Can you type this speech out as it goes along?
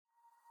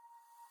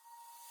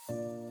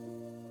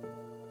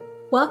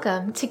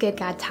Welcome to Good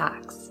God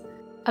Talks,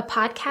 a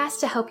podcast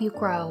to help you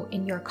grow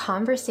in your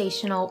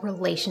conversational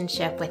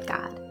relationship with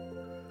God.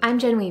 I'm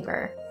Jen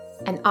Weaver,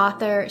 an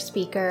author,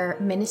 speaker,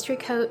 ministry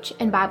coach,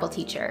 and Bible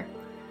teacher.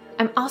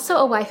 I'm also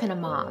a wife and a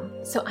mom,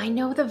 so I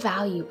know the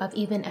value of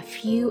even a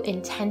few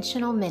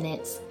intentional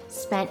minutes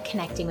spent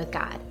connecting with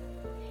God.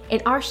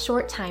 In our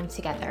short time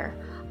together,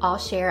 I'll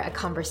share a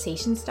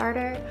conversation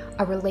starter,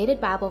 a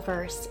related Bible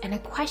verse, and a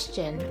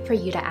question for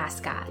you to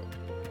ask God.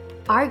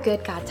 Our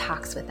good God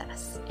talks with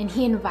us, and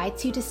He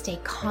invites you to stay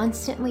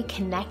constantly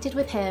connected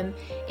with Him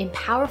in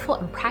powerful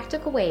and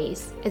practical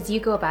ways as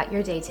you go about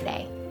your day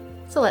today.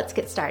 So let's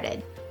get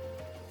started.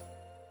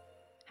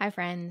 Hi,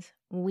 friends.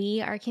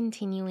 We are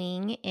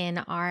continuing in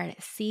our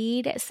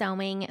seed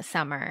sowing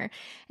summer.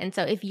 And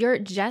so if you're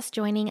just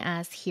joining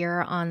us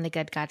here on the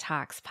Good God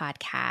Talks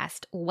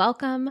podcast,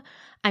 welcome.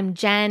 I'm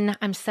Jen.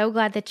 I'm so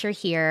glad that you're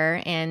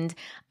here. And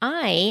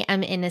I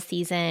am in a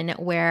season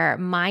where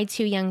my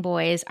two young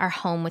boys are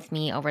home with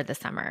me over the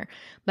summer.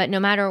 But no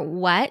matter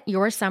what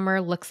your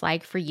summer looks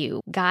like for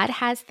you, God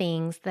has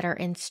things that are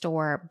in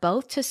store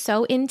both to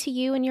sow into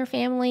you and your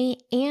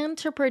family and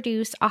to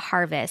produce a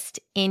harvest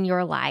in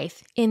your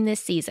life in this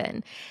season.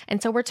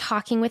 And so we're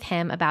talking with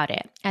Him about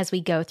it as we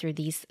go through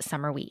these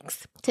summer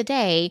weeks.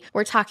 Today,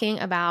 we're talking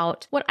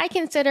about what I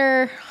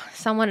consider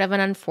somewhat of an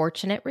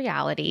unfortunate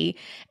reality,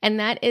 and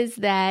that is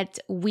that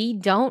we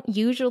don't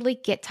usually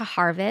get to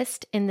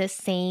harvest in the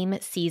same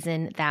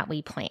season that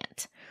we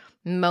plant.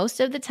 Most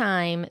of the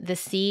time, the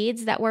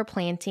seeds that we're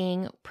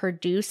planting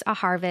produce a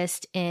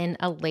harvest in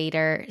a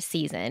later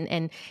season.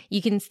 And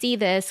you can see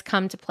this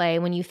come to play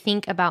when you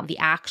think about the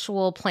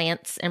actual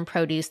plants and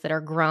produce that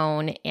are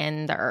grown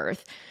in the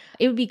earth.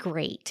 It would be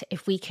great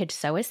if we could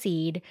sow a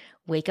seed,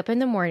 wake up in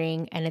the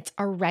morning, and it's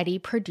already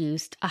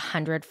produced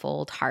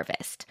 100-fold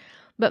harvest.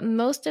 But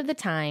most of the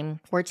time,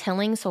 we're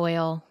tilling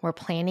soil, we're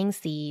planting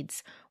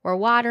seeds, we're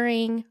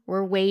watering,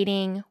 we're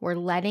waiting, we're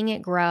letting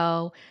it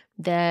grow.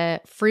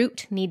 The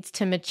fruit needs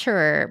to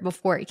mature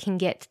before it can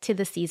get to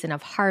the season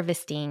of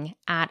harvesting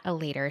at a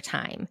later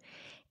time.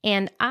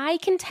 And I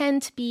can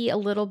tend to be a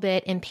little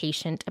bit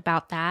impatient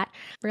about that,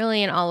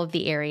 really in all of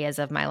the areas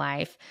of my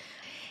life.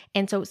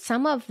 And so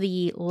some of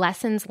the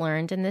lessons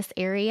learned in this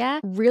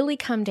area really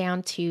come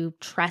down to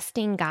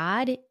trusting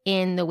God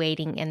in the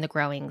waiting and the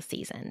growing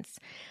seasons,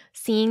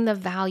 seeing the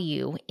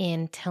value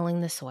in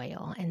tilling the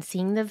soil and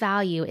seeing the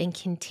value in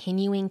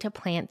continuing to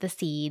plant the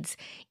seeds,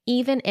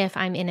 even if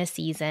I'm in a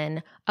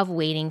season of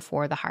waiting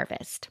for the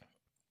harvest.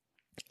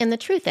 And the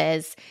truth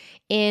is,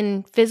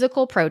 in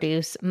physical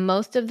produce,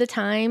 most of the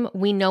time,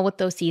 we know what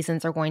those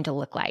seasons are going to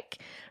look like.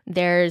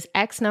 There's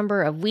X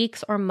number of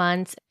weeks or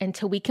months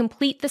until we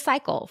complete the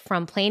cycle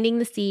from planting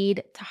the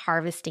seed to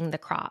harvesting the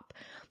crop.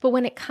 But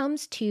when it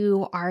comes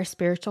to our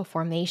spiritual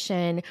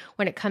formation,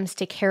 when it comes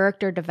to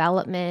character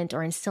development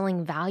or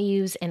instilling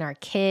values in our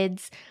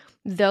kids,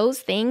 those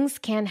things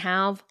can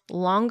have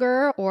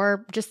longer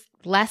or just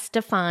less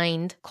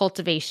defined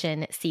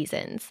cultivation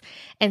seasons.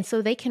 And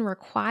so they can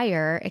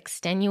require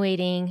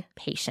extenuating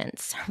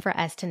patience for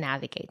us to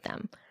navigate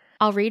them.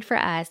 I'll read for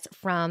us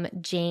from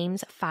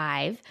James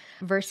 5,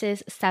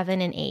 verses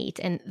 7 and 8.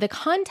 And the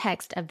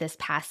context of this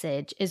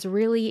passage is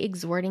really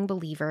exhorting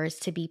believers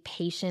to be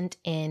patient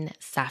in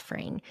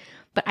suffering.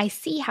 But I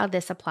see how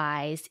this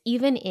applies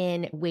even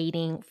in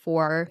waiting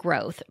for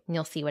growth. And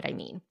you'll see what I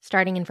mean.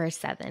 Starting in verse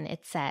 7,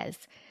 it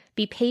says,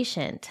 "Be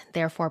patient,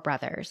 therefore,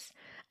 brothers,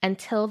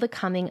 until the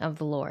coming of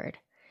the Lord.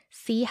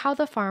 See how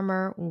the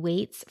farmer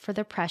waits for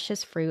the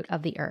precious fruit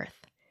of the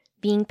earth,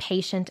 being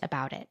patient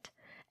about it,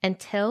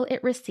 until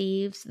it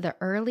receives the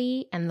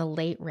early and the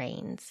late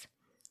rains.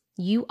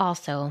 You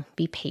also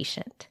be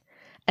patient.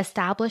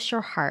 Establish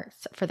your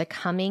hearts, for the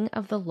coming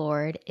of the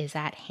Lord is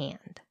at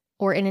hand."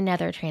 Or in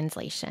another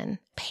translation,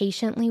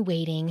 patiently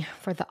waiting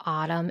for the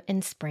autumn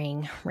and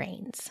spring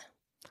rains.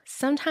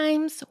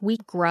 Sometimes we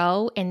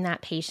grow in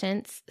that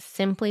patience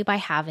simply by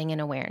having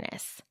an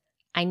awareness.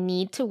 I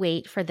need to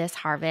wait for this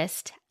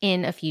harvest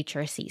in a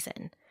future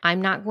season.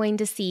 I'm not going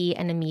to see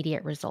an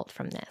immediate result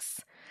from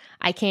this.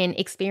 I can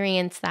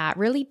experience that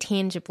really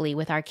tangibly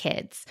with our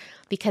kids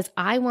because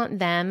I want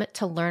them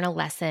to learn a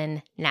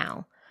lesson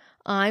now.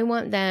 I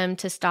want them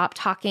to stop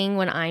talking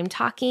when I'm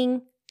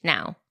talking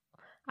now.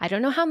 I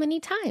don't know how many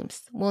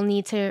times we'll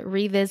need to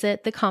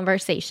revisit the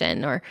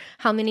conversation or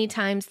how many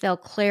times they'll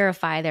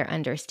clarify their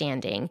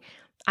understanding.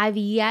 I've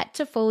yet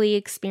to fully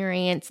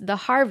experience the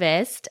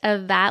harvest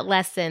of that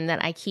lesson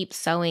that I keep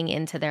sowing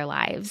into their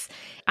lives.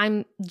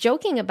 I'm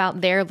joking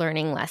about their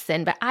learning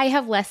lesson, but I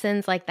have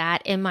lessons like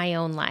that in my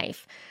own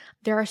life.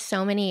 There are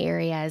so many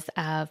areas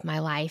of my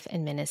life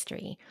and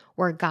ministry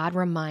where God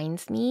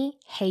reminds me,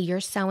 hey, you're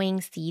sowing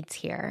seeds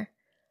here.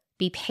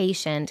 Be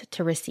patient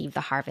to receive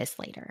the harvest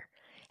later.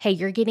 Hey,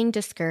 you're getting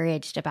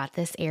discouraged about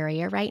this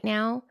area right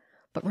now,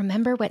 but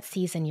remember what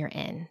season you're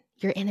in.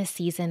 You're in a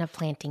season of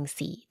planting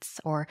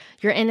seeds, or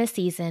you're in a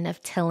season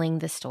of tilling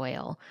the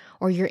soil,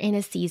 or you're in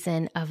a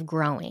season of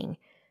growing.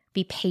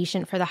 Be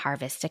patient for the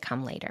harvest to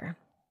come later.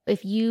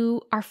 If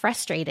you are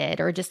frustrated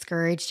or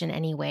discouraged in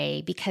any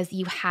way because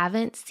you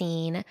haven't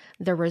seen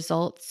the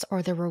results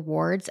or the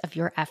rewards of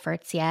your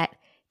efforts yet,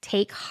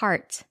 take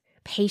heart.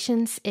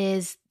 Patience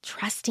is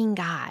trusting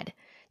God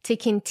to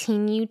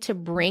continue to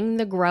bring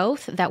the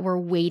growth that we're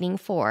waiting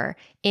for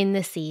in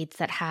the seeds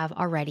that have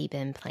already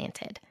been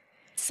planted.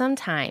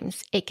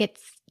 Sometimes it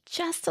gets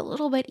just a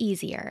little bit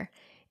easier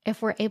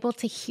if we're able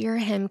to hear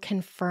Him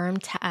confirm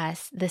to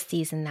us the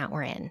season that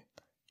we're in.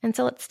 And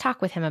so let's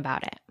talk with Him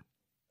about it.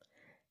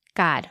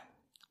 God,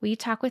 will you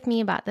talk with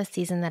me about the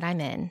season that I'm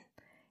in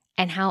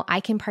and how I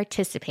can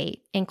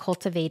participate in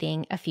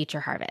cultivating a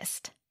future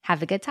harvest?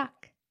 Have a good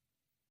talk.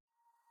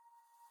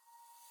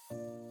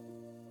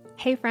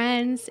 Hey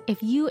friends,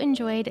 if you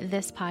enjoyed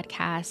this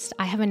podcast,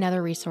 I have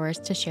another resource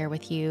to share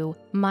with you.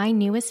 My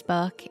newest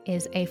book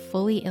is a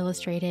fully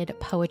illustrated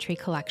poetry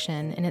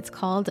collection, and it's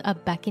called A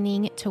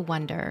Beckoning to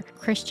Wonder,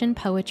 Christian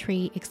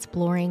Poetry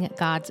Exploring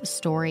God's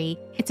Story.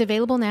 It's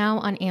available now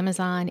on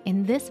Amazon,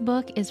 and this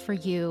book is for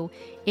you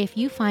if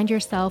you find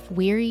yourself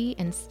weary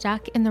and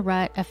stuck in the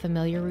rut of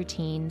familiar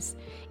routines,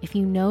 if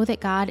you know that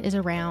God is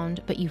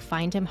around but you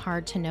find Him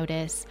hard to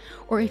notice,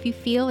 or if you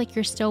feel like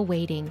you're still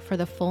waiting for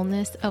the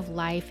fullness of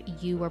life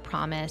you were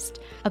promised.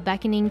 A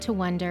Beckoning to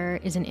Wonder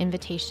is an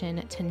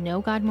invitation to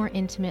know God more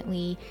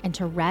intimately and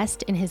to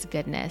rest in His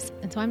goodness.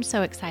 And so I'm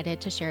so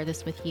excited to share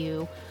this with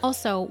you.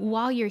 Also,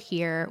 while you're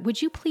here,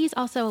 would you please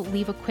also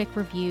leave a quick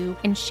review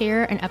and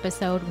share an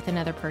episode with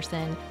another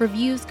person?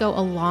 Reviews go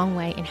a long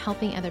way in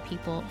helping other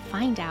people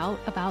find out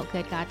about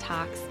Good God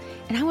Talks.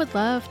 And I would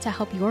love to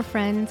help your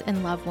friends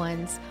and loved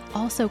ones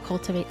also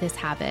cultivate this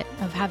habit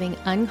of having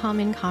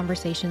uncommon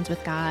conversations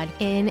with God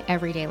in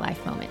everyday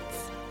life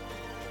moments.